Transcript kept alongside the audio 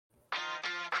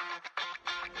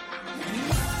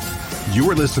You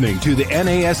are listening to the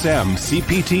NASM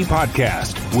CPT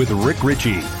Podcast with Rick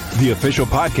Ritchie, the official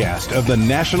podcast of the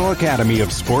National Academy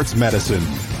of Sports Medicine.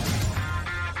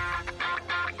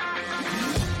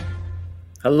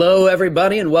 Hello,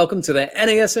 everybody, and welcome to the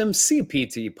NASM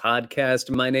CPT Podcast.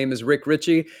 My name is Rick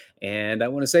Ritchie, and I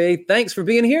want to say thanks for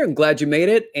being here. I'm glad you made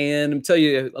it, and I'll tell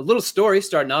you a little story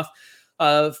starting off.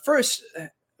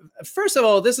 First of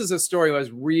all, this is a story I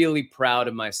was really proud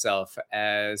of myself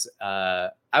as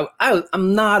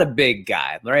I'm not a big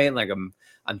guy, right? Like I'm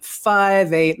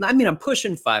 5'8". I mean, I'm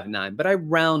pushing 5'9", but I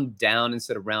round down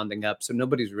instead of rounding up, so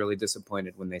nobody's really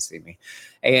disappointed when they see me.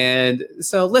 And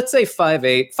so let's say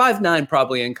 5'8", 5'9",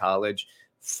 probably in college,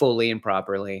 fully and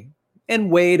properly,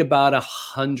 and weighed about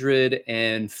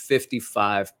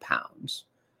 155 pounds.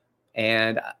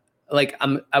 And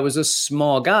I was a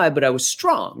small guy, but I was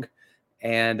strong.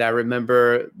 And I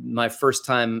remember my first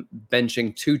time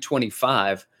benching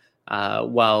 225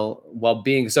 while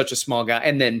being such a small guy,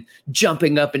 and then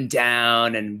jumping up and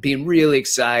down and being really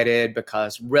excited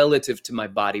because relative to my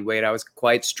body weight, I was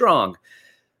quite strong.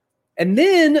 And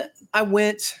then I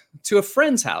went to a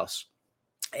friend's house,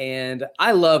 and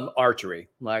I love archery,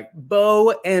 like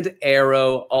bow and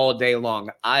arrow all day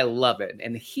long. I love it.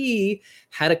 And he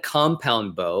had a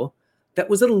compound bow that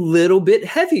was a little bit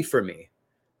heavy for me.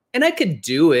 And I could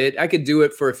do it. I could do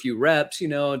it for a few reps,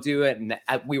 do it. And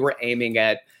we were aiming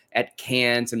at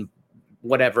cans and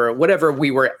whatever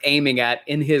we were aiming at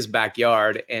in his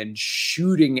backyard and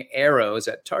shooting arrows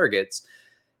at targets.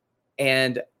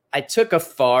 And I took a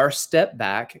far step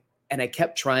back and I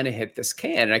kept trying to hit this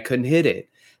can and I couldn't hit it.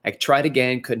 I tried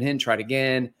again, couldn't hit, tried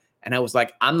again. And I was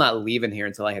like, I'm not leaving here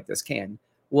until I hit this can.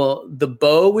 Well, the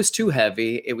bow was too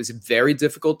heavy. It was very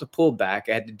difficult to pull back.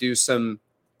 I had to do some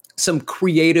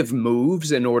creative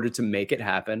moves in order to make it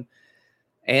happen.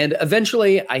 And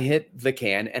eventually I hit the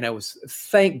can and I was,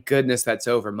 thank goodness that's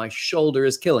over. My shoulder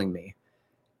is killing me.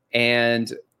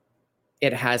 And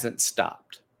it hasn't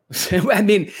stopped. I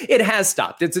mean, it has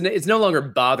stopped. It's no longer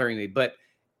bothering me, but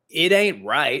it ain't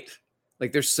right.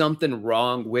 Like there's something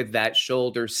wrong with that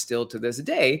shoulder still to this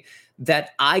day that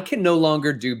I can no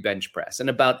longer do bench press. And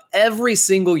about every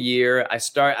single year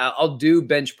I'll do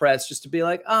bench press just to be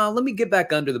like, let me get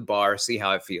back under the bar, see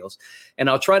how it feels. And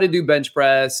I'll try to do bench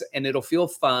press and it'll feel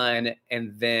fine.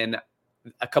 And then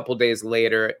a couple days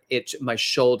later, my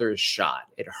shoulder is shot.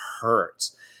 It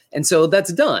hurts. And so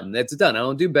that's done. That's done. I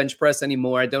don't do bench press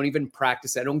anymore. I don't even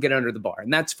practice. I don't get under the bar.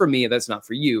 And that's for me. That's not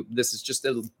for you. This is just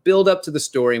a build up to the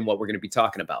story and what we're going to be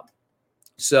talking about.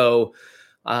 So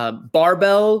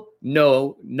barbell,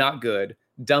 no, not good.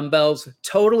 Dumbbells,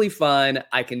 totally fine.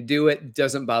 I can do it.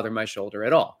 Doesn't bother my shoulder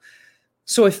at all.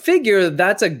 So I figure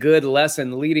that's a good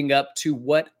lesson leading up to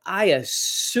what I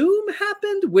assume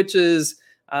happened, which is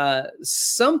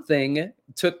something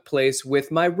took place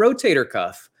with my rotator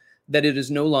cuff, that it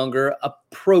is no longer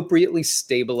appropriately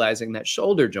stabilizing that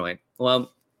shoulder joint.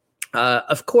 Well,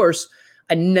 of course,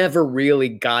 I never really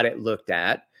got it looked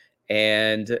at.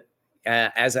 And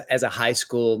as a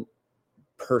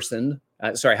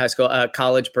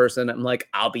college person, I'm like,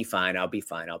 I'll be fine.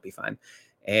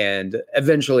 And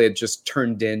eventually it just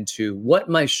turned into what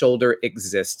my shoulder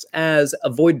exists as,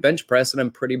 avoid bench press, and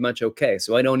I'm pretty much okay.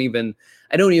 So I don't even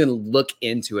look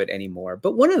into it anymore.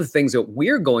 But one of the things that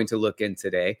we're going to look in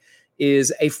today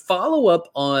is a follow-up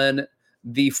on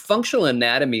the functional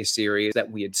anatomy series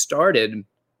that we had started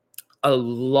a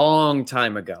long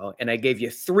time ago. And I gave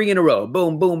you 3 in a row,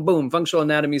 boom, boom, boom, functional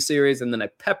anatomy series. And then I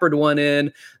peppered one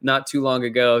in not too long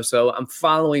ago. So I'm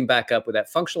following back up with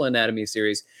that functional anatomy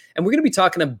series. And we're going to be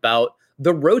talking about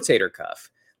the rotator cuff.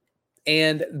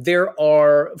 And there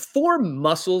are 4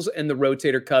 muscles in the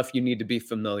rotator cuff you need to be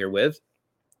familiar with.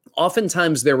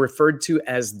 Oftentimes they're referred to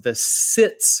as the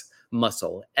sits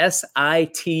muscle, SITS.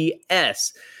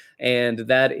 And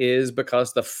that is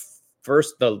because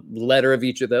the letter of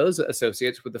each of those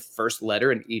associates with the first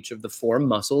letter in each of the 4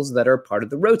 muscles that are part of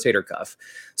the rotator cuff.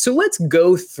 So let's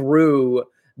go through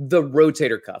the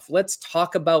rotator cuff. Let's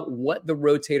talk about what the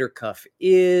rotator cuff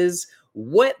is,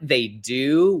 what they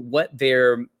do, what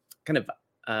their kind of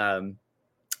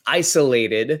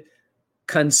isolated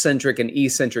concentric and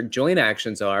eccentric joint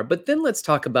actions are, but then let's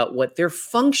talk about what their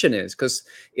function is, because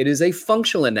it is a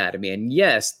functional anatomy. And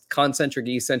yes, concentric,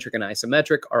 eccentric, and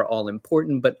isometric are all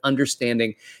important, but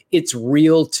understanding its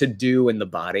real to-do in the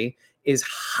body is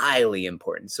highly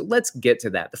important. So let's get to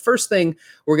that. The first thing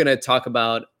we're going to talk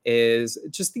about is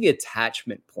just the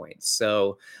attachment points.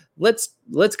 So let's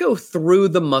go through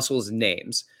the muscles'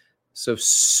 names. So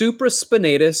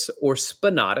supraspinatus or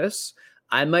spinatus,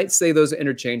 I might say those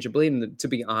interchangeably. And to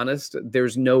be honest,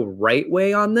 there's no right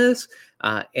way on this.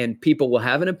 And people will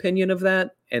have an opinion of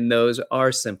that. And those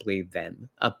are simply then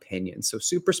opinions. So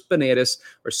supraspinatus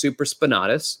or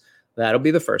supraspinatus, that'll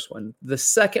be the first one. The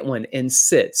second one,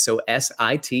 insits, so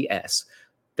S-I-T-S.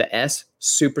 The S,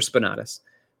 supraspinatus.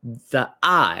 The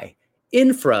I,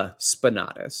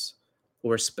 infraspinatus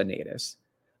or spinatus.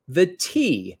 The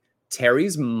T,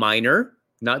 teres minor,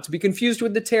 not to be confused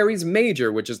with the teres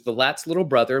major, which is the lat's little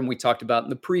brother, and we talked about in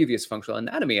the previous functional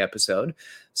anatomy episode.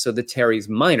 So the teres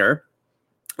minor.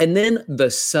 And then the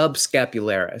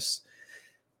subscapularis.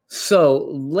 So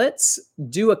let's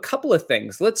do a couple of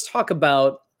things. Let's talk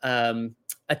about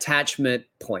attachment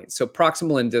points. So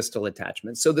proximal and distal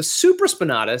attachment. So the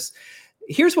supraspinatus,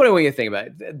 here's what I want you to think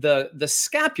about. The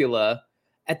scapula,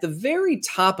 at the very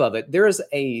top of it, there is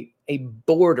a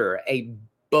border, a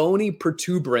bony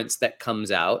protuberance that comes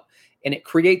out, and it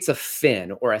creates a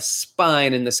fin or a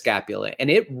spine in the scapula, and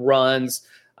it runs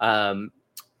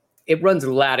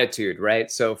latitude, right?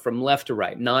 So from left to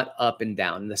right, not up and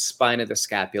down, the spine of the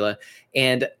scapula.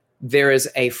 And there is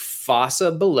a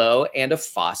fossa below and a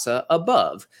fossa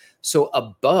above. So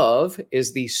above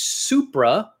is the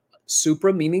supra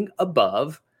meaning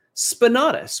above,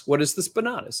 spinatus. What is the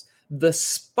spinatus? The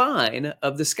spine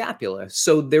of the scapula.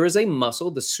 So there is a muscle,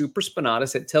 the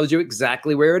supraspinatus, that tells you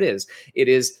exactly where it is. It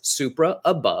is supra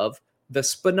above the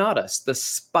spinatus, the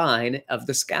spine of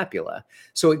the scapula.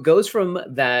 So it goes from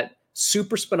that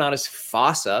supraspinatus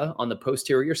fossa on the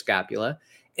posterior scapula,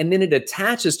 and then it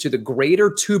attaches to the greater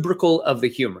tubercle of the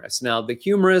humerus. Now, the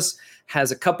humerus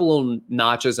has a couple of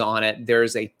notches on it.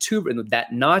 There's a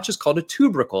that notch is called a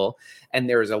tubercle, and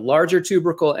there is a larger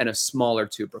tubercle and a smaller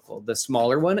tubercle. The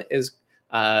smaller one is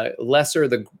lesser,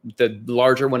 the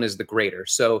larger one is the greater.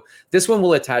 So this one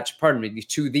will attach,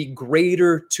 to the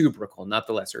greater tubercle, not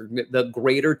the lesser, the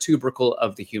greater tubercle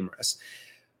of the humerus.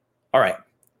 All right,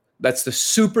 that's the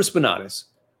supraspinatus.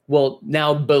 Well,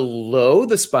 now below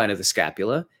the spine of the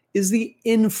scapula is the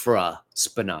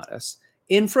infraspinatus.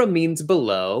 Infra means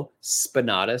below,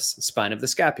 spinatus, spine of the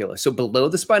scapula. So below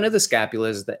the spine of the scapula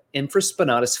is the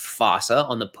infraspinatus fossa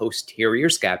on the posterior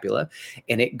scapula,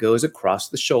 and it goes across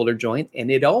the shoulder joint, and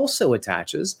it also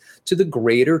attaches to the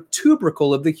greater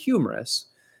tubercle of the humerus.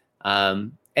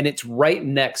 And it's right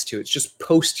next to, it's just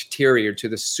posterior to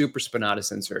the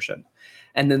supraspinatus insertion.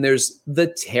 And then there's the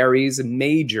teres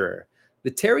major.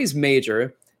 The teres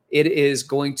major, it is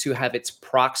going to have its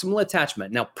proximal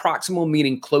attachment. Now, proximal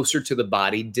meaning closer to the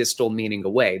body, distal meaning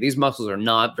away. These muscles are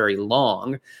not very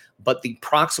long, but the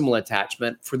proximal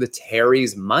attachment for the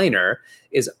teres minor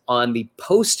is on the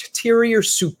posterior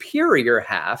superior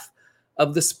half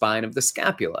of the spine of the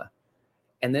scapula.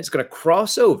 And then it's going to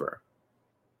cross over.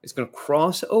 It's going to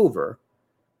cross over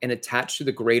and attach to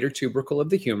the greater tubercle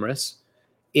of the humerus,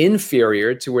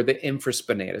 inferior to where the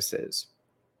infraspinatus is.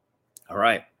 All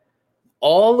right.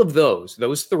 All of those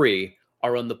three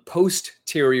are on the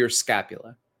posterior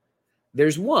scapula.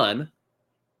 There's one,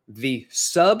 the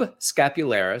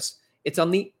subscapularis. It's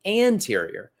on the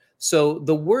anterior. So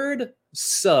the word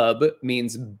sub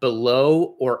means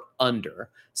below or under.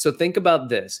 So think about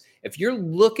this. If you're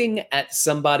looking at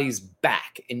somebody's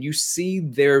back and you see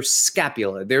their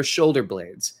scapula, their shoulder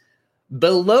blades,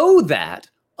 below that,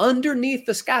 underneath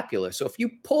the scapula. So if you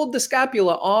pulled the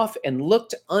scapula off and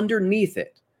looked underneath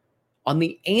it, on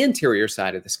the anterior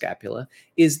side of the scapula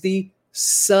is the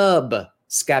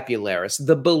subscapularis,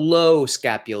 the below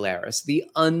scapularis, the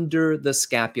under the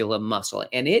scapula muscle.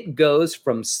 And it goes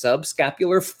from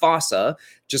subscapular fossa,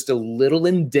 just a little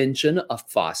indention of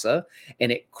fossa,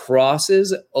 and it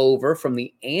crosses over from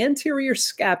the anterior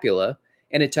scapula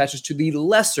and attaches to the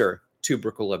lesser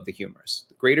tubercle of the humerus.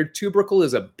 The greater tubercle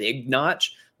is a big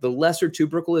notch. The lesser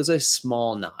tubercle is a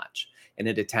small notch, and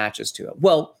it attaches to it.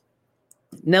 Well,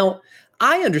 now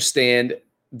I understand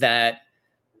that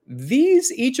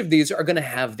each of these are going to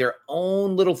have their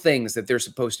own little things that they're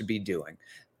supposed to be doing.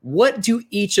 What do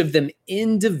each of them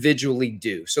individually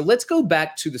do? So let's go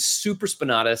back to the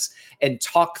supraspinatus and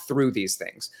talk through these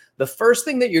things. The first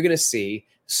thing that you're going to see,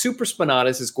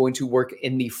 supraspinatus is going to work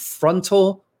in the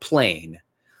frontal plane.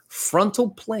 Frontal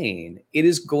plane, it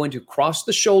is going to cross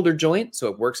the shoulder joint. So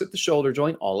it works at the shoulder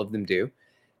joint. All of them do.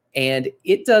 And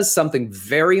it does something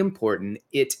very important.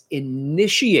 It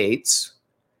initiates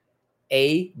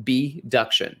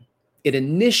abduction. It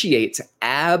initiates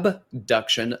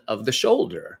abduction of the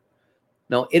shoulder.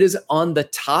 Now, it is on the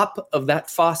top of that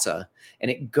fossa, and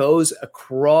it goes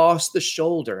across the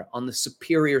shoulder on the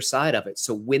superior side of it.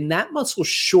 So when that muscle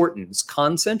shortens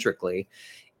concentrically,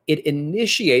 it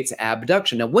initiates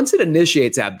abduction. Now, once it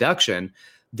initiates abduction,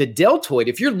 The deltoid,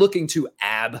 if you're looking to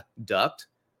abduct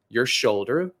your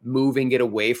shoulder, moving it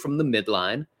away from the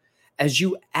midline, as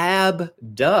you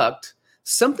abduct,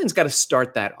 something's got to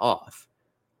start that off.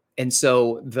 And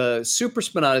so the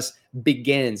supraspinatus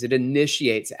begins, it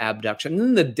initiates abduction, and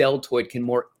then the deltoid can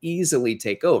more easily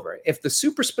take over. If the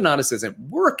supraspinatus isn't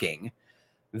working,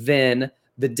 then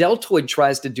the deltoid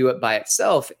tries to do it by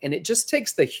itself, and it just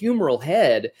takes the humeral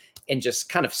head and just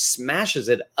kind of smashes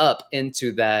it up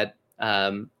into that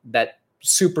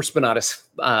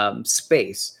supraspinatus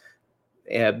space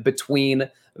between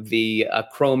the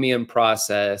acromion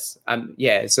process.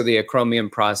 So the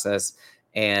acromion process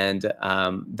and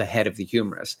the head of the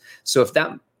humerus. So if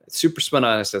that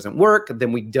supraspinatus doesn't work,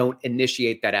 then we don't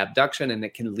initiate that abduction, and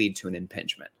it can lead to an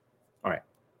impingement. All right,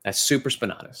 that's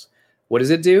supraspinatus. What does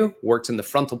it do? Works in the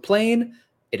frontal plane.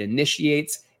 It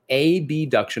initiates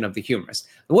abduction of the humerus.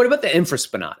 And what about the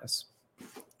infraspinatus?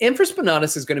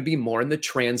 Infraspinatus is going to be more in the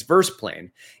transverse plane.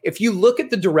 If you look at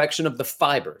the direction of the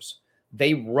fibers,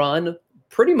 they run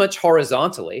pretty much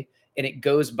horizontally, and it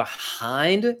goes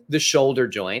behind the shoulder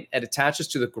joint. It attaches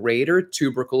to the greater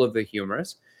tubercle of the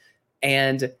humerus,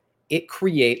 and it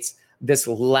creates this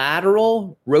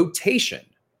lateral rotation.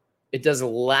 It does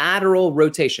lateral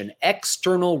rotation,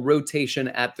 external rotation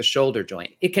at the shoulder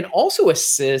joint. It can also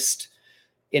assist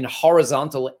in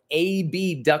horizontal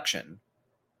abduction.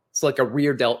 It's like a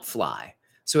rear delt fly.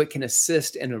 So it can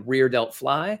assist in a rear delt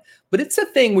fly, but it's a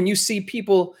thing when you see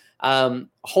people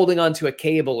holding onto a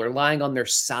cable or lying on their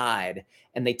side,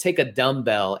 and they take a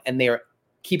dumbbell and they're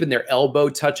keeping their elbow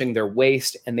touching their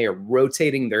waist, and they are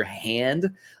rotating their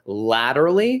hand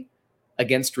laterally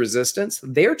against resistance.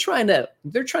 They're trying to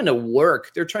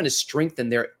strengthen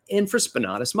their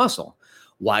infraspinatus muscle.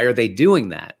 Why are they doing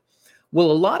that?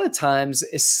 Well, a lot of times,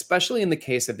 especially in the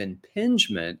case of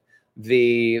impingement,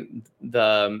 the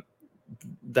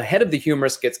head of the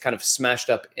humerus gets kind of smashed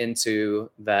up into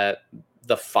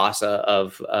the fossa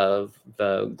of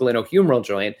the glenohumeral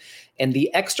joint, and the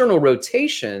external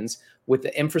rotations with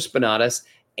the infraspinatus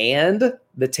and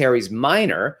the teres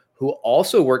minor, who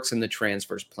also works in the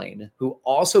transverse plane, who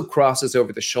also crosses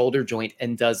over the shoulder joint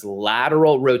and does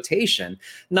lateral rotation,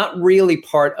 not really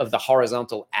part of the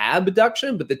horizontal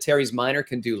abduction, but the teres minor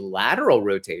can do lateral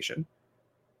rotation.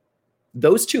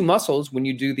 Those two muscles, when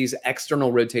you do these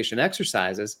external rotation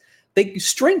exercises, they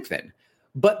strengthen.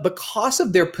 But because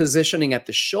of their positioning at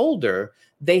the shoulder,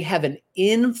 they have an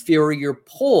inferior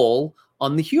pull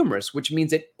on the humerus, which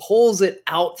means it pulls it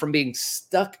out from being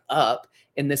stuck up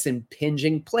in this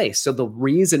impinging place. So the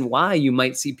reason why you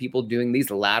might see people doing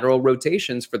these lateral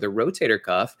rotations for the rotator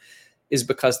cuff is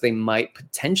because they might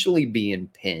potentially be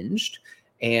impinged,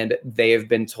 and they have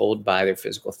been told by their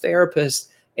physical therapist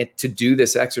to do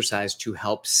this exercise to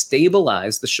help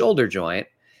stabilize the shoulder joint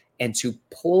and to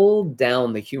pull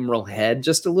down the humeral head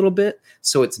just a little bit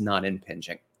so it's not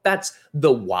impinging. That's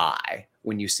the why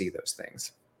when you see those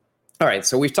things. All right,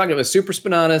 so we've talked about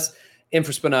supraspinatus,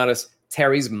 infraspinatus,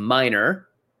 teres minor.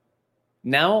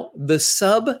 Now the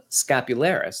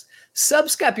subscapularis.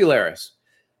 Subscapularis,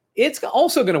 it's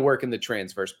also going to work in the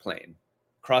transverse plane.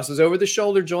 Crosses over the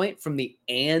shoulder joint from the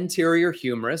anterior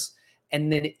humerus,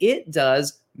 and then it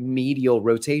does medial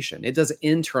rotation. It does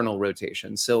internal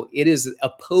rotation. So it is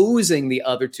opposing the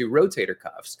other two rotator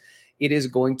cuffs. It is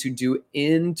going to do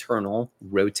internal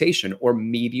rotation or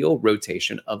medial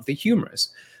rotation of the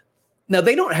humerus. Now,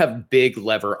 they don't have big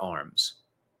lever arms.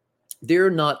 They're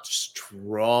not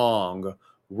strong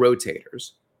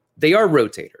rotators. They are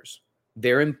rotators.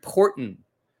 They're important.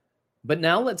 But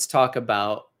now let's talk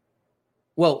about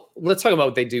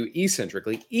what they do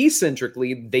eccentrically.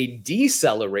 Eccentrically, they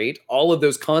decelerate all of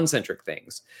those concentric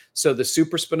things. So the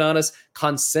supraspinatus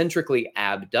concentrically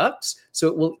abducts, so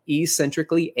it will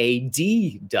eccentrically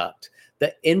adduct.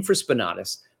 The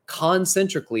infraspinatus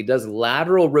concentrically does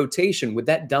lateral rotation with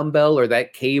that dumbbell or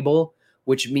that cable,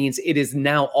 which means it is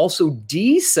now also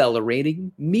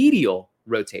decelerating medial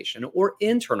rotation or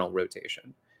internal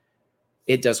rotation.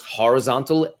 It does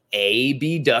horizontal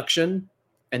abduction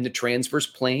and the transverse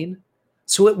plane.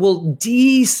 So it will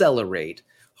decelerate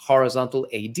horizontal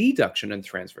adduction in the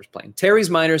transverse plane. Teres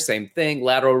minor, same thing,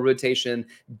 lateral rotation,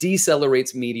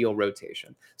 decelerates medial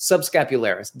rotation.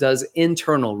 Subscapularis does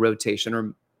internal rotation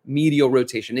or medial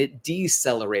rotation. It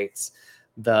decelerates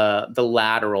the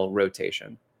lateral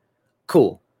rotation.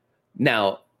 Cool.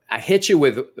 Now, I hit you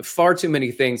with far too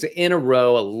many things in a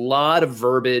row, a lot of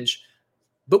verbiage,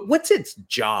 but what's its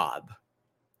job?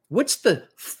 What's the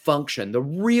function, the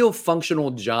real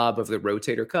functional job of the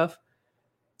rotator cuff?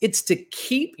 It's to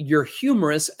keep your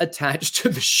humerus attached to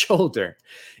the shoulder.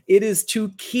 It is to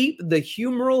keep the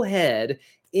humeral head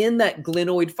in that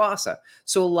glenoid fossa.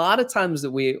 So a lot of times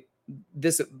that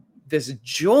this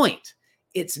joint,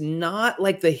 it's not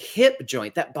like the hip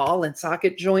joint, that ball and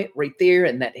socket joint right there,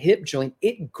 and that hip joint,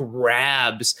 it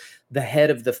grabs the head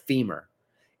of the femur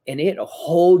and it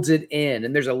holds it in.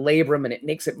 And there's a labrum and it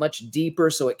makes it much deeper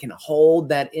so it can hold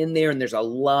that in there. And there's a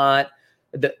lot.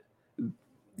 The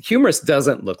humerus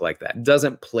doesn't look like that,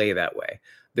 doesn't play that way.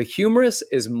 The humerus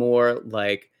is more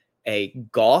like a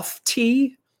golf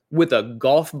tee with a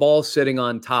golf ball sitting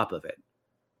on top of it.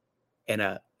 And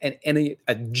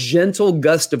a gentle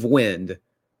gust of wind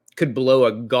could blow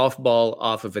a golf ball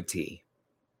off of a tee.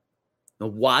 Now,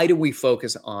 why do we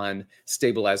focus on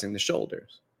stabilizing the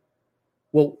shoulders?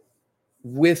 Well,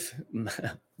 with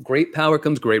great power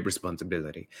comes great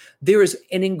responsibility. There is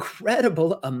an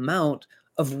incredible amount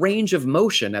of range of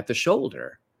motion at the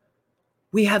shoulder.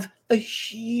 We have a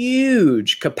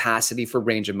huge capacity for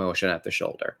range of motion at the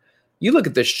shoulder. You look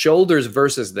at the shoulders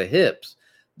versus the hips,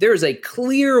 there is a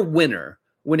clear winner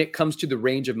when it comes to the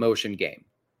range of motion game.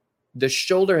 The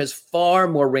shoulder has far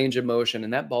more range of motion in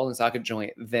that ball and socket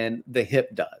joint than the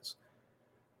hip does.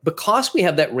 Because we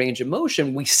have that range of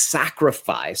motion, we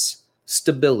sacrifice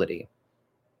stability.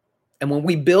 And when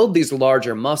we build these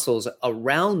larger muscles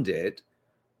around it,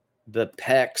 the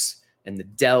pecs and the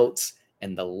delts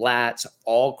and the lats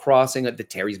all crossing at the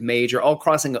teres major, all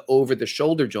crossing over the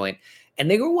shoulder joint, and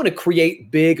they want to create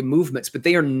big movements, but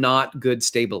they are not good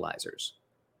stabilizers.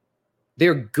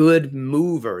 They're good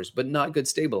movers, but not good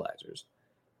stabilizers.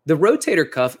 The rotator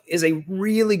cuff is a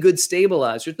really good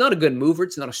stabilizer. It's not a good mover.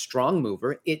 It's not a strong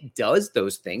mover. It does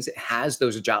those things. It has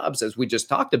those jobs, as we just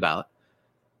talked about.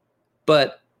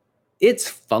 But its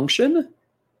function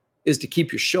is to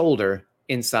keep your shoulder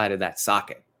inside of that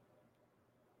socket.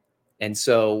 And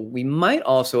so we might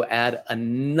also add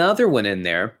another one in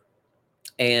there.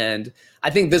 And I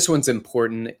think this one's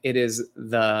important. It is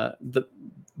the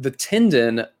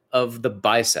tendon of the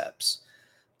biceps.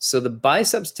 So the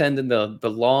biceps tendon, the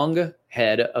long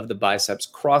head of the biceps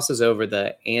crosses over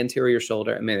the anterior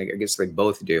shoulder. I mean, I guess they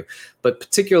both do, but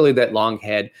particularly that long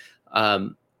head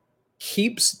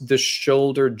keeps the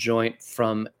shoulder joint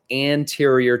from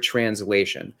anterior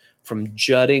translation, from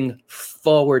jutting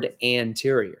forward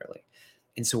anteriorly.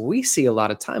 And so we see a lot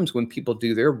of times when people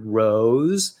do their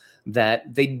rows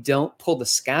that they don't pull the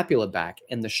scapula back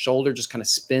and the shoulder just kind of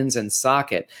spins in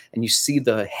socket, and you see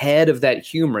the head of that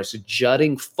humerus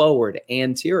jutting forward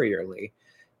anteriorly.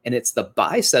 And it's the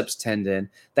biceps tendon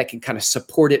that can kind of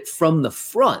support it from the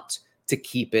front to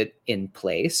keep it in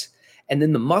place. And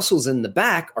then the muscles in the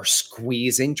back are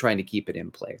squeezing, trying to keep it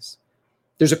in place.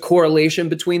 There's a correlation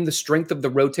between the strength of the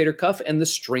rotator cuff and the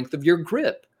strength of your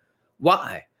grip.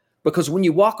 Why? Because when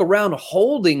you walk around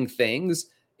holding things,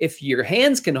 if your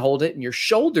hands can hold it and your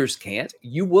shoulders can't,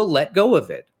 you will let go of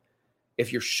it.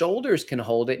 If your shoulders can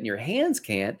hold it and your hands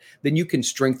can't, then you can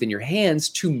strengthen your hands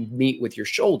to meet with your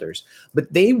shoulders.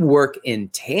 But they work in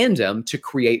tandem to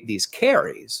create these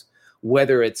carries,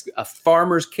 whether it's a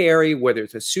farmer's carry, whether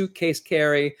it's a suitcase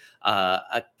carry,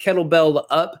 a kettlebell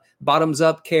up, bottoms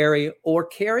up carry, or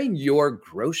carrying your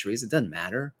groceries. It doesn't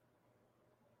matter.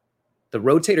 The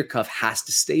rotator cuff has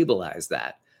to stabilize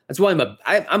that. That's why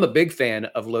I'm a big fan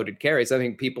of loaded carries. I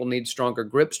think people need stronger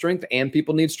grip strength and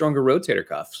people need stronger rotator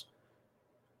cuffs.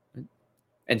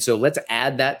 And so let's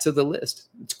add that to the list.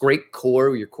 It's great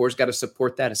core. Your core's got to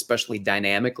support that, especially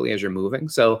dynamically as you're moving.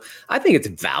 So I think it's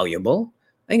valuable.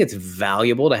 I think it's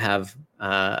valuable to have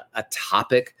a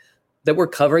topic that we're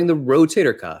covering, the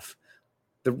rotator cuff.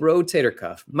 The rotator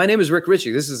cuff. My name is Rick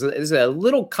Ritchie. This is a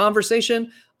little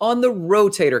conversation on the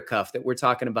rotator cuff that we're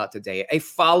talking about today, a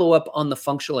follow-up on the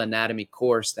functional anatomy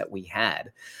course that we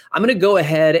had. I'm going to go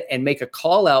ahead and make a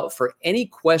call out for any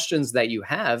questions that you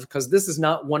have, because this is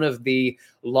not one of the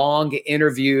long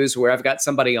interviews where I've got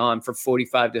somebody on for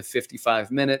 45 to 55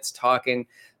 minutes talking.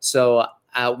 So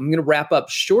I'm going to wrap up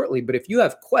shortly, but if you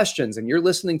have questions and you're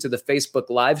listening to the Facebook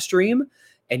live stream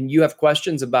and you have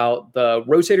questions about the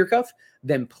rotator cuff,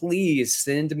 then please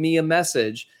send me a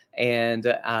message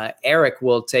and Eric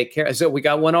will take care. So we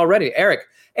got one already. Eric,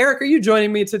 are you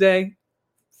joining me today?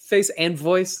 Face and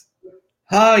voice?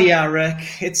 Oh yeah, Rick.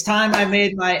 It's time I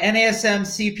made my NASM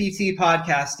CPT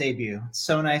podcast debut. It's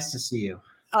so nice to see you.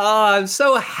 I'm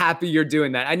so happy you're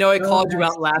doing that. I know I called you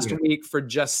out last week for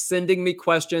just sending me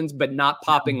questions, but not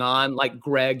popping on like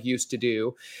Greg used to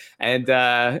do. And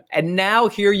now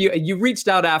here you reached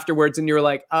out afterwards and you were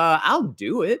like, I'll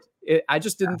do it. I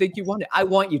just didn't think you wanted. I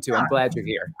want you to. I'm glad you're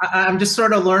here. I'm just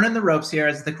sort of learning the ropes here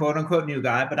as the quote unquote new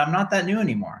guy, but I'm not that new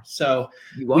anymore. So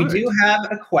we do have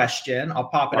a question. I'll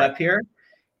pop it up here.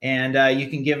 and you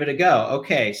can give it a go.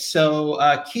 Okay, so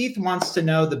Keith wants to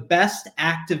know the best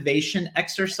activation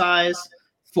exercise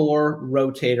for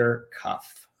rotator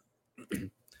cuff.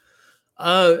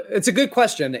 It's a good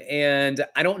question, and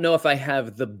I don't know if I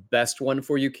have the best one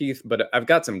for you, Keith, but I've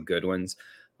got some good ones.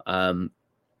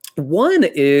 One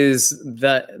is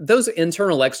that those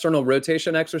internal external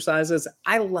rotation exercises,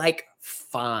 I like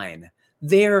fine.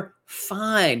 They're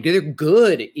fine. They're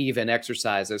good even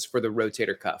exercises for the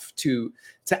rotator cuff to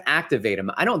activate them.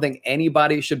 I don't think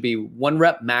anybody should be 1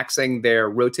 rep maxing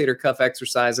their rotator cuff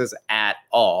exercises at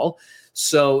all.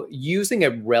 So using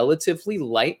a relatively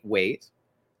light weight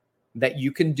that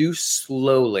you can do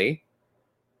slowly,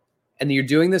 and you're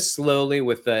doing this slowly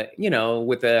with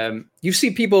you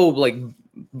see people like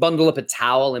bundle up a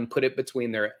towel and put it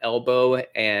between their elbow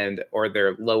or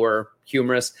their lower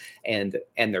humerus and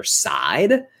their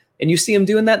side. And you see them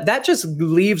doing that. That just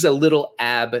leaves a little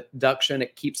abduction.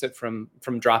 It keeps it from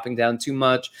dropping down too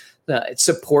much. It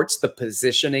supports the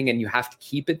positioning, and you have to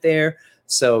keep it there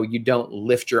so you don't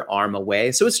lift your arm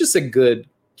away. So it's just a good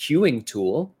cueing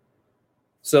tool.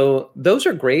 So those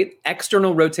are great.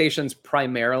 External rotations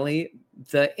primarily.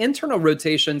 The internal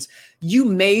rotations, you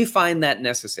may find that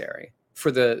necessary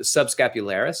for the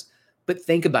subscapularis, but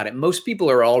think about it. Most people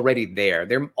are already there.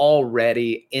 They're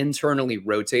already internally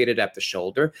rotated at the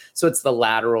shoulder. So it's the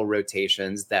lateral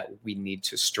rotations that we need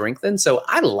to strengthen. So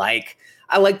I like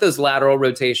those lateral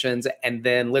rotations. And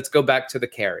then let's go back to the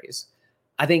carries.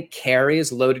 I think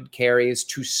loaded carries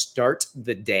to start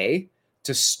the day,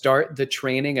 to start the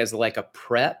training as like a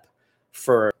prep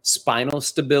for spinal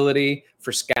stability,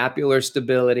 for scapular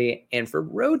stability, and for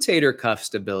rotator cuff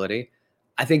stability.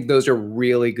 I think those are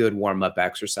really good warm-up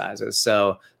exercises.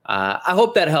 So I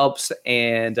hope that helps.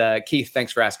 And Keith,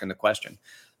 thanks for asking the question.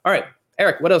 All right,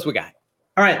 Eric, what else we got?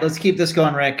 All right, let's keep this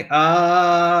going, Rick.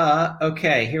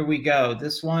 Okay, here we go.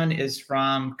 This one is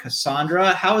from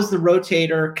Cassandra. How is the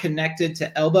rotator connected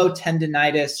to elbow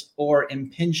tendinitis or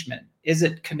impingement? Is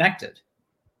it connected?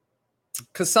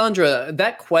 Cassandra,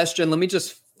 that question, let me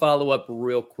just follow up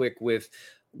real quick with,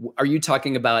 are you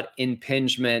talking about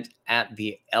impingement at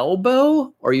the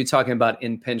elbow, or are you talking about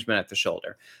impingement at the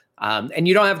shoulder? And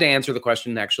you don't have to answer the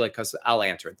question, actually, because I'll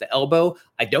answer it. The elbow,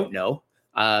 I don't know.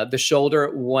 The shoulder,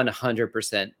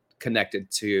 100% connected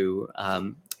to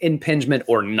impingement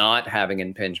or not having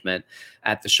impingement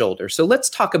at the shoulder. So let's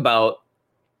talk about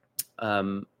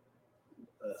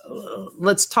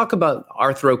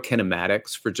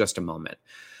arthrokinematics for just a moment.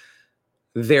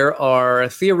 There are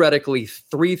theoretically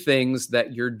 3 things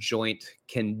that your joint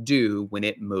can do when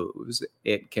it moves.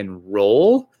 It can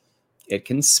roll, it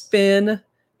can spin,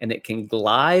 and it can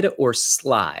glide or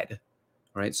slide.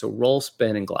 All right, so roll,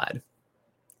 spin, and glide.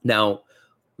 Now,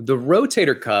 the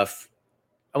rotator cuff,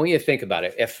 I want you to think about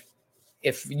it.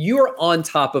 If you're on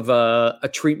top of a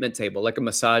treatment table, like a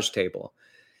massage table,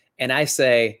 and I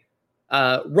say,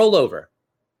 roll over.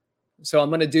 So I'm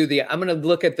going to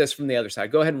look at this from the other side.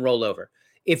 Go ahead and roll over.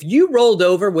 If you rolled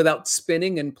over without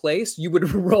spinning in place, you would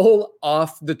roll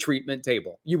off the treatment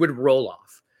table. You would roll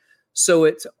off. So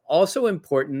it's also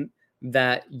important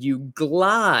that you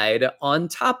glide on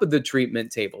top of the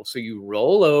treatment table. So you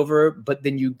roll over, but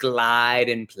then you glide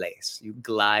in place. You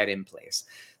glide in place.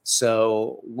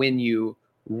 So when you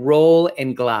roll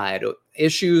and glide,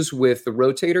 issues with the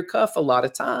rotator cuff, a lot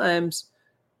of times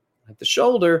at the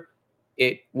shoulder,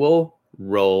 it will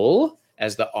roll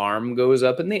as the arm goes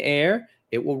up in the air.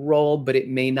 It will roll, but it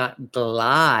may not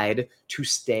glide to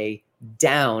stay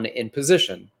down in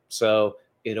position. So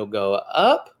it'll go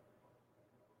up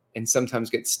and sometimes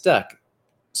get stuck.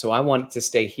 So I want it to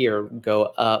stay here,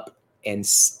 go up and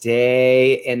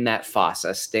stay in that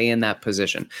fossa, stay in that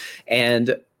position.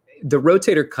 And the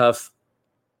rotator cuff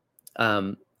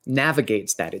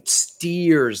navigates that. It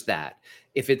steers that.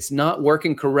 If it's not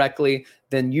working correctly,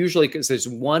 then usually because there's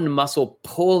one muscle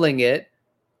pulling it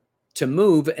to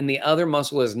move and the other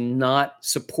muscle is not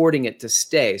supporting it to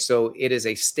stay. So it is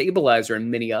a stabilizer in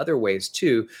many other ways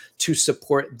too, to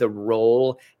support the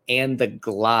roll and the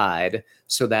glide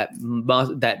so that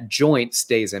that joint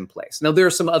stays in place. Now, there are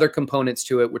some other components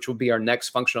to it, which will be our next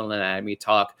functional anatomy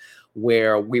talk,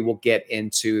 where we will get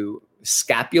into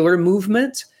scapular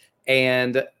movement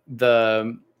and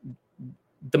the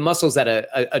muscles that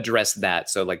address that.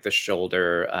 So like the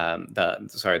shoulder,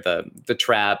 the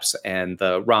traps and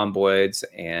the rhomboids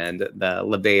and the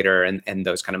levator and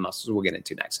those kind of muscles we'll get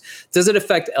into next. Does it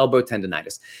affect elbow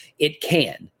tendinitis? It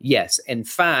can, yes. In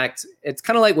fact, it's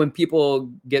kind of like when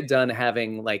people get done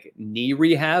having like knee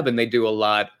rehab and they do a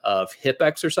lot of hip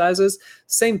exercises.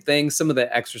 Same thing, some of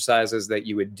the exercises that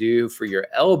you would do for your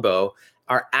elbow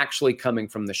are actually coming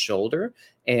from the shoulder.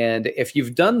 And if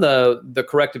you've done the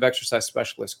corrective exercise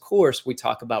specialist course, we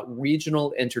talk about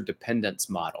regional interdependence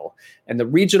model. And the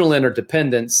regional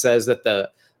interdependence says that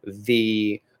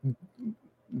the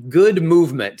good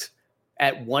movement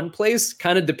at one place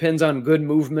kind of depends on good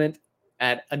movement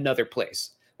at another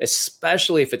place,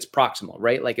 especially if it's proximal,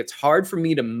 right? Like it's hard for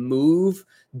me to move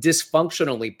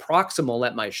dysfunctionally proximal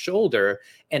at my shoulder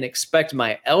and expect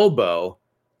my elbow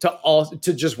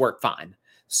to just work fine.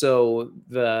 So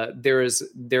there is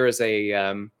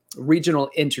a regional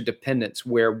interdependence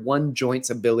where one joint's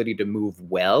ability to move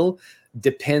well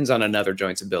depends on another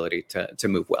joint's ability to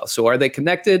move well. So are they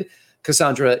connected?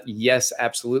 Cassandra, yes,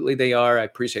 absolutely they are. I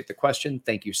appreciate the question.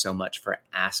 Thank you so much for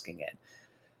asking it.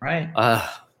 Right.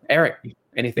 Eric,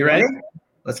 anything? You ready?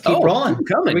 Let's keep rolling. Keep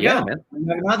coming. Here we go. Man. We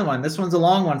have another one. This one's a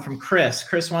long one from Chris.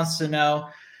 Chris wants to know.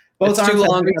 Both it's too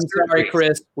long. I'm sorry,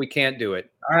 Chris. We can't do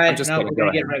it. All right. I'm just kidding. We're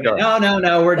gonna get rid of it.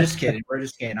 No. We're just kidding. We're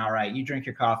just kidding. All right. You drink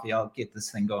your coffee. I'll get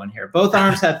this thing going here. Both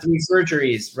arms have 3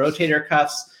 surgeries: rotator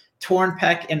cuffs, torn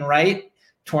pec in right,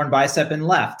 torn bicep in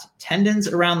left. Tendons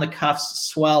around the cuffs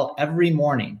swell every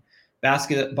morning.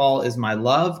 Basketball is my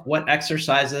love. What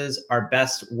exercises are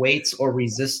best weights or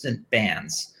resistant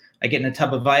bands? I get in a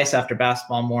tub of ice after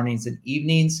basketball mornings and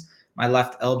evenings. My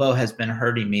left elbow has been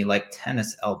hurting me like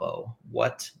tennis elbow.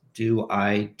 What do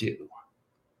I do?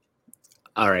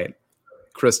 All right,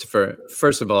 Christopher,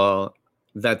 first of all,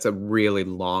 that's a really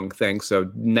long thing.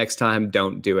 So next time,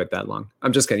 don't do it that long.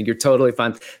 I'm just kidding. You're totally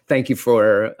fine. Thank you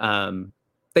for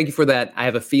that. I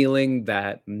have a feeling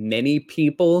that many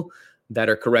people that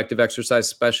are corrective exercise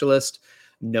specialists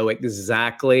know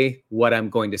exactly what I'm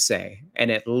going to say.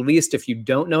 And at least if you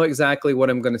don't know exactly what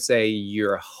I'm going to say,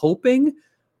 you're hoping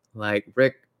like,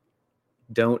 Rick,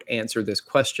 don't answer this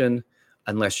question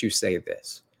unless you say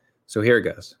this. So here it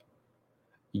goes.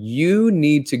 You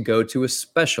need to go to a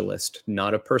specialist,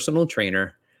 not a personal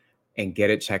trainer, and get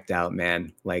it checked out,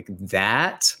 man. Like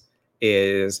that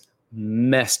is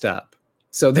messed up.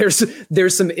 So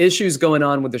there's some issues going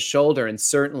on with the shoulder, and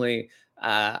certainly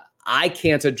I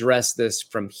can't address this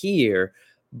from here,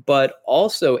 but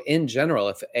also in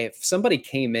general, if somebody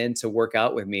came in to work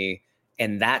out with me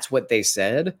and that's what they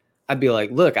said, I'd be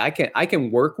like, look, I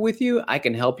can work with you. I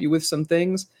can help you with some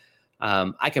things.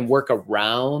 I can work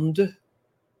around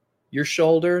your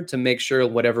shoulder to make sure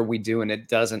whatever we do and it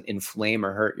doesn't inflame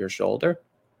or hurt your shoulder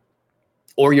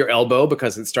or your elbow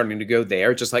because it's starting to go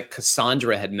there. Just like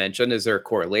Cassandra had mentioned, is there a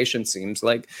correlation? Seems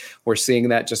like we're seeing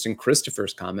that just in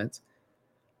Christopher's comments.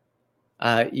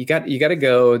 You got to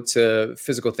go to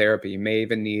physical therapy. You may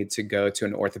even need to go to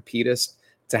an orthopedist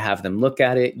to have them look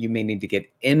at it. You may need to get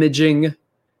imaging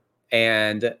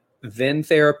and then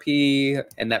therapy,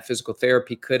 and that physical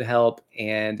therapy could help.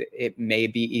 And it may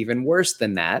be even worse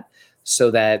than that, so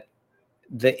that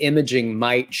the imaging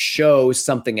might show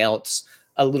something else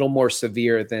a little more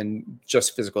severe than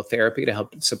just physical therapy to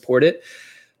help support it.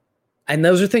 And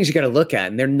those are things you got to look at,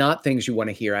 and they're not things you want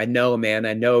to hear. I know, man.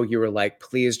 I know you were like,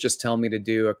 please just tell me to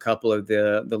do a couple of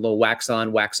the little wax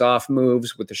on, wax off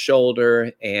moves with the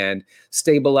shoulder and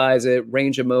stabilize it,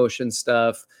 range of motion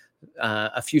stuff,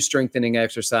 a few strengthening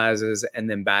exercises, and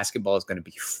then basketball is going to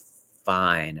be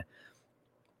fine.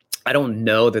 I don't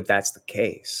know that that's the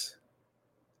case.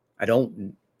 I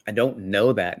don't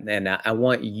know that. And I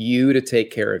want you to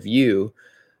take care of you.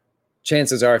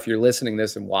 Chances are, if you're listening to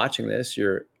this and watching this,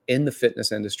 you're in the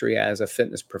fitness industry as a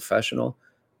fitness professional.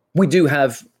 We do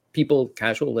have people,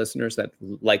 casual listeners that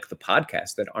like the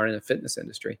podcast that aren't in the fitness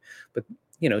industry, but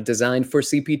designed for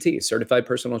CPT, certified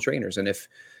personal trainers. And if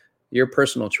you're a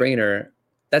personal trainer,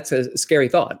 that's a scary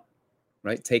thought,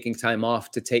 right? Taking time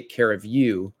off to take care of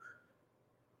you.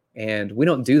 And we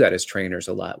don't do that as trainers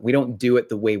a lot. We don't do it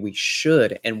the way we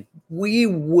should. And we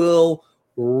will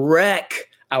wreck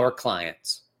our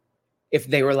clients if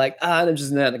they were like, I'm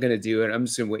just not going to do it. I'm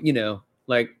just going to,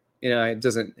 it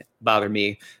doesn't bother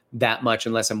me that much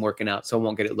unless I'm working out, so I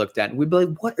won't get it looked at. And we'd be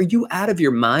like, what, are you out of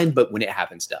your mind? But when it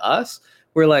happens to us,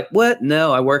 we're like, what?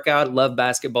 No, I work out, love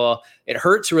basketball. It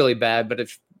hurts really bad, but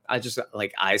if I just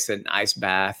like ice an ice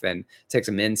bath and take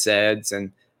some NSAIDs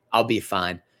and I'll be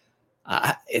fine.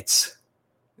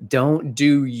 Don't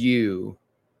do you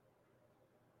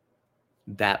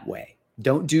that way.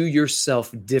 Don't do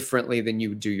yourself differently than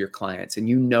you do your clients. And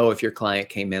if your client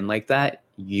came in like that,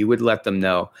 you would let them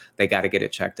know they got to get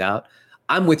it checked out.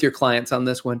 I'm with your clients on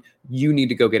this one. You need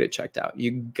to go get it checked out.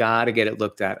 You got to get it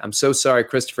looked at. I'm so sorry,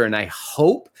 Christopher. And I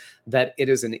hope that it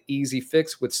is an easy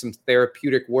fix with some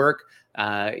therapeutic work.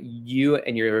 You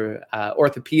and your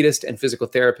orthopedist and physical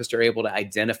therapist are able to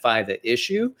identify the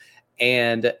issue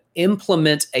and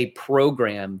implement a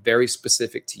program very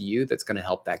specific to you that's going to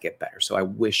help that get better. So I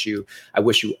wish you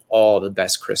all the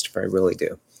best, Christopher. I really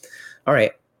do. All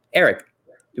right, Eric,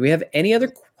 do we have any other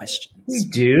questions?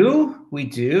 We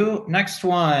do. Next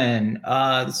one.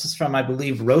 This is from, I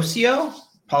believe, Rocio.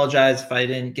 Apologize if I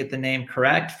didn't get the name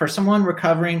correct. For someone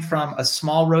recovering from a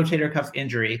small rotator cuff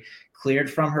injury,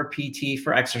 cleared from her PT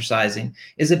for exercising,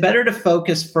 is it better to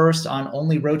focus first on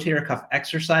only rotator cuff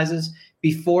exercises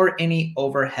before any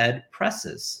overhead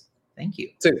presses? Thank you.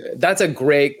 So that's a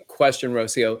great question,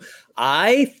 Rocio.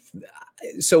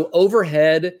 So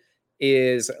overhead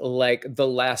is like the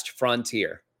last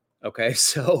frontier. Okay,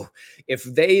 so if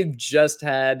they've just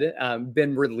had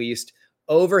been released,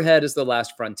 overhead is the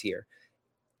last frontier.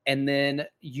 And then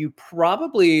you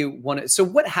probably want to, so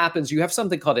what happens, you have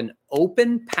something called an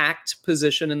open packed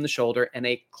position in the shoulder and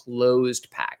a closed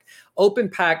pack. Open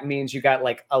pack means you got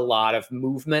like a lot of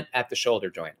movement at the shoulder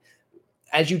joint.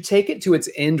 As you take it to its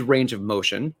end range of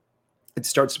motion, it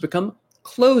starts to become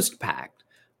closed packed,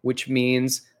 which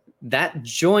means that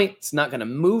joint's not going to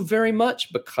move very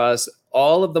much because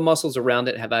all of the muscles around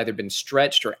it have either been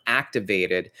stretched or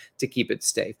activated to keep it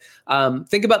safe.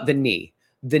 Think about the knee.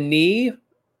 The knee,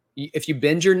 if you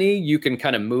bend your knee, you can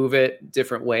kind of move it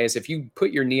different ways. If you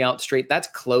put your knee out straight, that's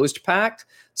closed packed.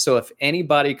 So if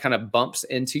anybody kind of bumps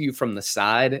into you from the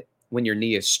side when your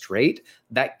knee is straight,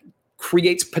 that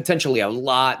creates potentially a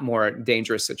lot more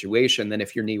dangerous situation than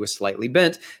if your knee was slightly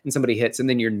bent and somebody hits and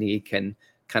then your knee can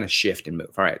kind of shift and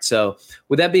move. All right. So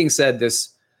with that being said,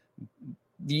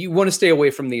 you want to stay away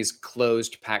from these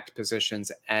closed packed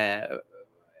positions,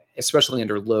 especially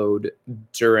under load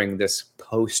during this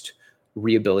post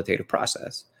rehabilitative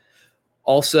process.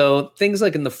 Also, things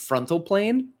like in the frontal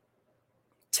plane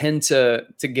tend to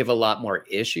give a lot more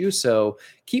issue. So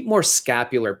keep more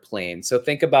scapular plane. So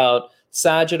think about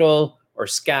sagittal or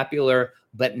scapular,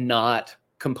 but not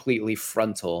completely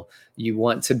frontal. You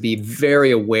want to be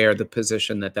very aware of the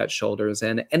position that shoulder is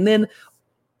in. And then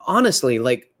honestly,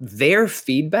 like their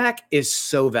feedback is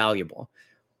so valuable,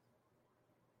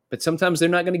 but sometimes they're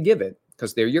not going to give it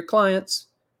because they're your clients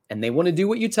and they want to do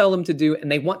what you tell them to do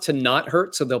and they want to not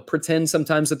hurt. So they'll pretend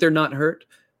sometimes that they're not hurt.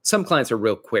 Some clients are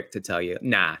real quick to tell you,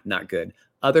 nah, not good.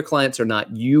 Other clients are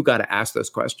not. You got to ask those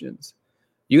questions.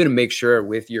 You got to make sure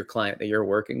with your client that you're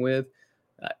working with,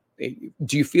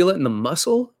 do you feel it in the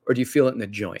muscle or do you feel it in the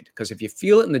joint? Because if you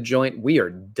feel it in the joint, we are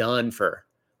done for.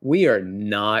 We are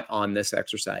not on this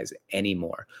exercise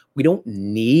anymore. We don't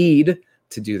need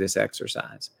to do this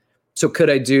exercise. So could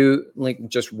I do like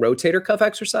just rotator cuff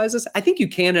exercises? I think you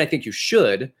can, and I think you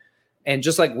should. And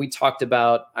just like we talked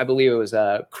about, I believe it was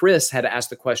Chris had asked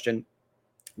the question,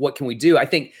 what can we do? I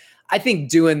think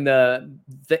doing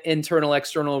the internal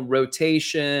external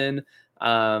rotation,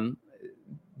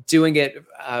 doing it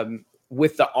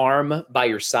with the arm by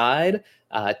your side,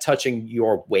 touching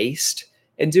your waist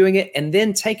and doing it, and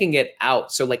then taking it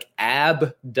out. So like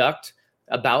abduct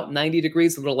about 90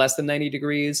 degrees, a little less than 90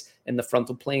 degrees in the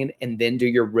frontal plane, and then do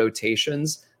your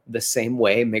rotations the same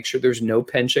way. Make sure there's no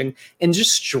pinching and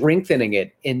just strengthening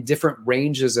it in different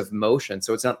ranges of motion.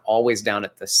 So it's not always down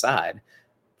at the side,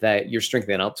 that you're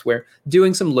strengthening elsewhere,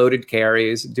 doing some loaded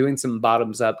carries, doing some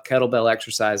bottoms up kettlebell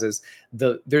exercises.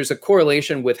 There's a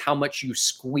correlation with how much you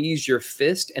squeeze your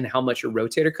fist and how much your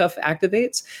rotator cuff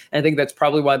activates. And I think that's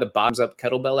probably why the bottoms up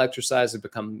kettlebell exercise has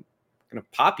become kind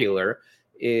of popular,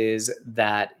 is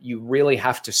that you really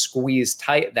have to squeeze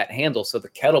tight that handle so the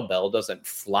kettlebell doesn't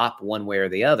flop one way or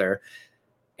the other.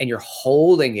 And you're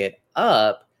holding it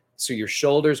up so your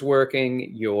shoulder's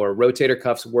working, your rotator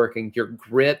cuff's working, your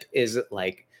grip is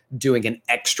like doing an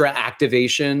extra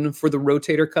activation for the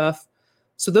rotator cuff.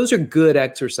 So those are good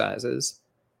exercises.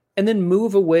 And then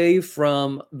move away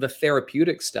from the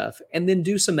therapeutic stuff and then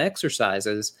do some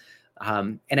exercises.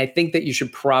 And I think that you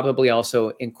should probably also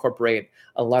incorporate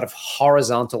a lot of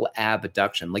horizontal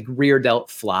abduction, like rear delt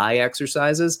fly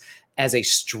exercises, as a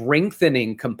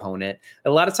strengthening component.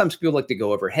 A lot of times people like to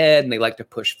go overhead and they like to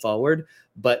push forward,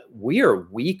 but we are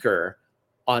weaker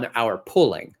on our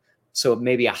pulling. So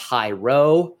maybe a high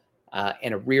row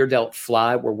and a rear delt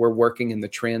fly where we're working in the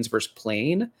transverse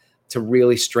plane to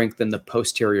really strengthen the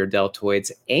posterior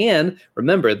deltoids. And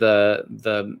remember,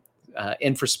 the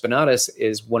infraspinatus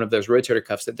is one of those rotator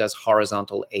cuffs that does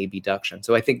horizontal abduction.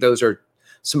 So I think those are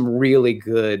some really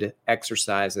good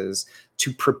exercises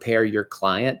to prepare your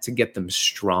client to get them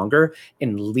stronger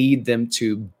and lead them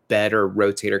to better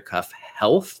rotator cuff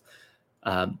health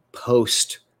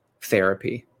post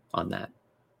therapy on that.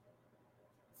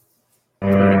 All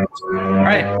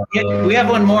right. We have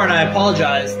one more, and I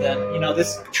apologize that,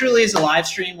 this truly is a live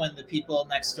stream when the people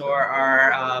next door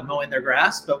are mowing their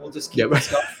grass, but we'll just keep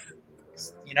this going.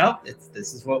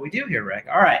 This is what we do here, Rick.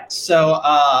 All right. So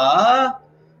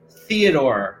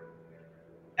Theodore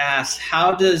asks,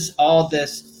 how does all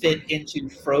this fit into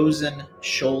frozen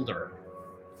shoulder?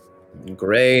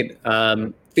 Great.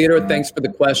 Theodore, thanks for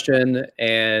the question.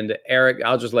 And Eric,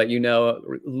 I'll just let you know,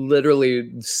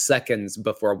 literally seconds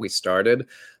before we started,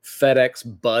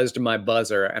 FedEx buzzed my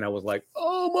buzzer and I was like,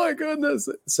 oh my goodness.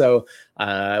 So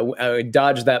I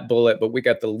dodged that bullet, but we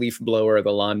got the leaf blower,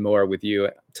 the lawnmower with you.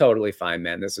 Totally fine,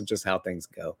 man. This is just how things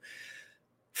go.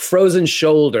 Frozen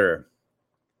shoulder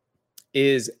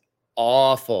is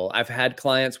awful. I've had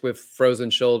clients with frozen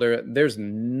shoulder. There's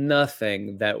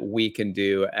nothing that we can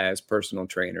do as personal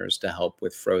trainers to help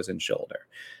with frozen shoulder.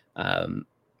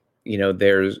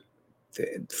 There's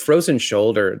frozen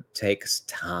shoulder takes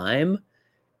time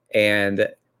and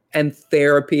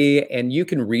therapy, and you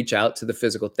can reach out to the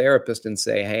physical therapist and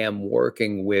say, hey, I'm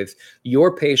working with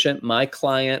your patient, my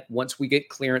client. Once we get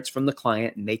clearance from the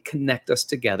client and they connect us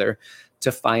together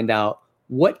to find out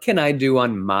what can I do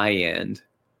on my end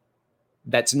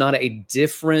that's not a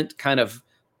different kind of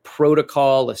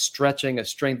protocol, a stretching, a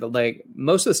strength. Like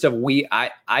most of the stuff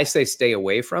I say stay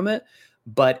away from it.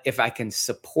 But if I can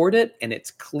support it and it's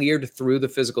cleared through the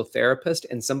physical therapist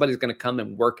and somebody's going to come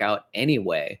and work out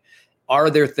anyway,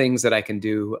 are there things that I can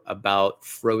do about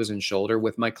frozen shoulder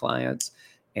with my clients?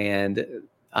 And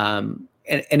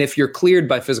if you're cleared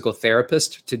by physical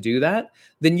therapist to do that,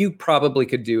 then you probably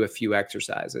could do a few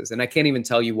exercises. And I can't even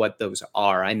tell you what those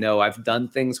are. I know I've done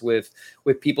things with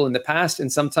people in the past,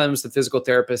 and sometimes the physical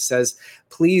therapist says,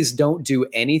 please don't do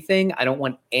anything. I don't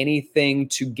want anything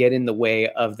to get in the way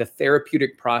of the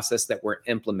therapeutic process that we're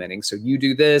implementing. So you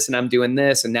do this and I'm doing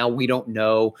this, and now we don't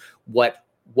know what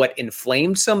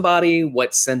inflamed somebody,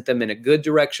 what sent them in a good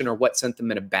direction or what sent them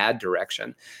in a bad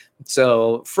direction.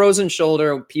 So frozen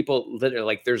shoulder, people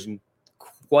literally, there's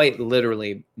quite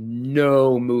literally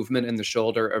no movement in the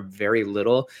shoulder or very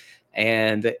little.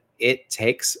 And it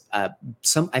takes I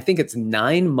think it's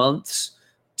 9 months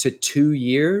to 2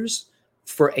 years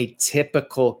for a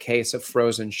typical case of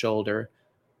frozen shoulder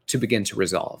to begin to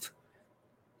resolve.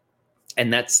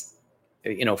 And that's,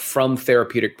 from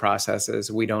therapeutic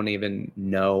processes, we don't even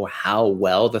know how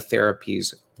well the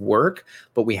therapies work,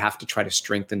 but we have to try to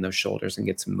strengthen those shoulders and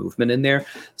get some movement in there.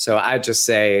 So I just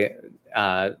say,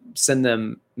 send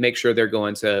them, make sure they're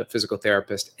going to a physical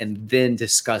therapist, and then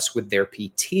discuss with their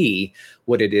PT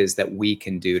what it is that we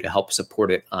can do to help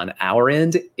support it on our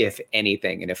end, if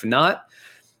anything. And if not,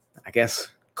 I guess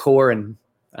core and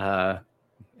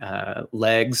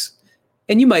legs,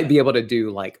 and you might be able to do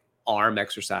like arm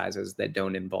exercises that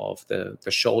don't involve the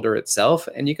shoulder itself,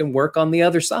 and you can work on the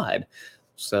other side.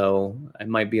 So it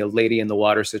might be a lady in the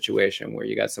water situation where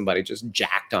you got somebody just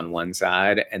jacked on one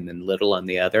side and then little on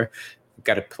the other. You've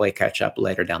got to play catch up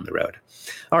later down the road.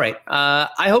 All right.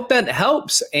 I hope that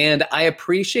helps. And I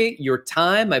appreciate your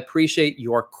time. I appreciate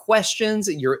your questions,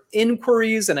 your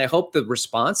inquiries, and I hope the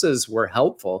responses were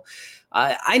helpful.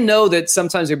 I know that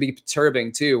sometimes it'd be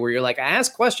perturbing too, where you're like, I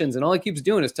ask questions and all he keeps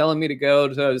doing is telling me to go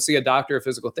to see a doctor or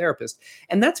physical therapist.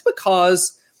 And that's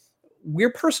because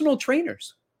we're personal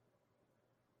trainers.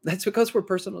 That's because we're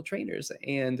personal trainers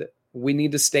and we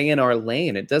need to stay in our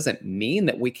lane. It doesn't mean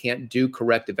that we can't do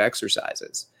corrective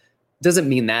exercises. It doesn't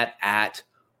mean that at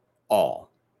all.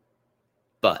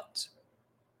 But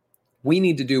we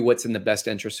need to do what's in the best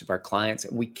interest of our clients.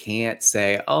 And we can't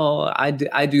say, oh, I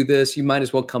do this. You might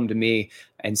as well come to me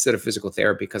instead of physical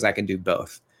therapy because I can do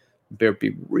both. Better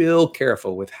be real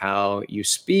careful with how you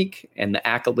speak and the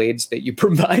accolades that you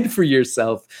provide for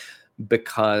yourself,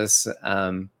 because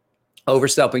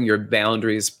overstepping your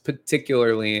boundaries,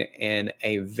 particularly in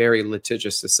a very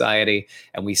litigious society,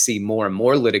 and we see more and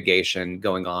more litigation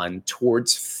going on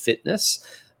towards fitness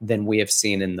than we have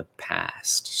seen in the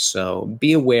past. So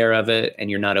be aware of it, and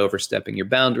you're not overstepping your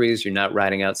boundaries. You're not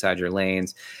riding outside your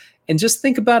lanes. And just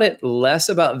think about it less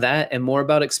about that and more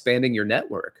about expanding your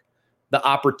network. The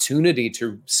opportunity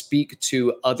to speak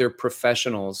to other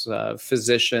professionals,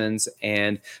 physicians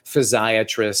and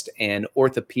physiatrists and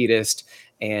orthopedists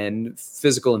and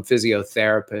physical and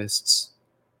physiotherapists,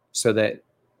 so that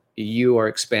you are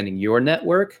expanding your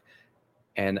network.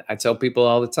 And I tell people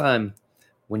all the time,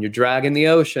 when you're dragging the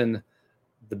ocean,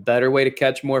 the better way to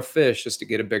catch more fish is to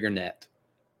get a bigger net.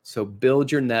 So build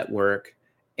your network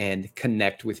and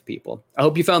connect with people. I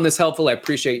hope you found this helpful. I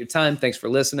appreciate your time. Thanks for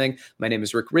listening. My name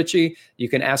is Rick Ritchie. You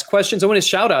can ask questions. I want to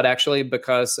shout out actually,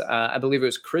 because I believe it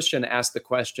was Christian asked the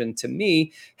question to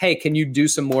me, hey, can you do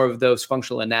some more of those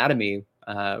functional anatomy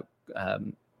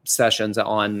sessions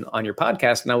on your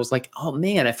podcast. And I was like, oh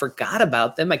man, I forgot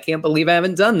about them. I can't believe I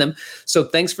haven't done them. So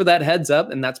thanks for that heads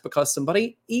up. And that's because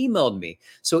somebody emailed me.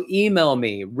 So email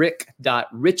me,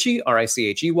 rick.richey,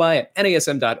 R-I-C-H-E-Y at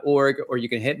NASM.org, or you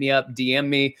can hit me up, DM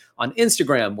me on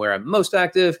Instagram, where I'm most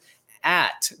active,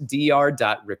 at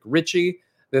dr.rickrichey.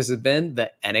 This has been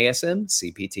the NASM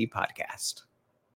CPT podcast.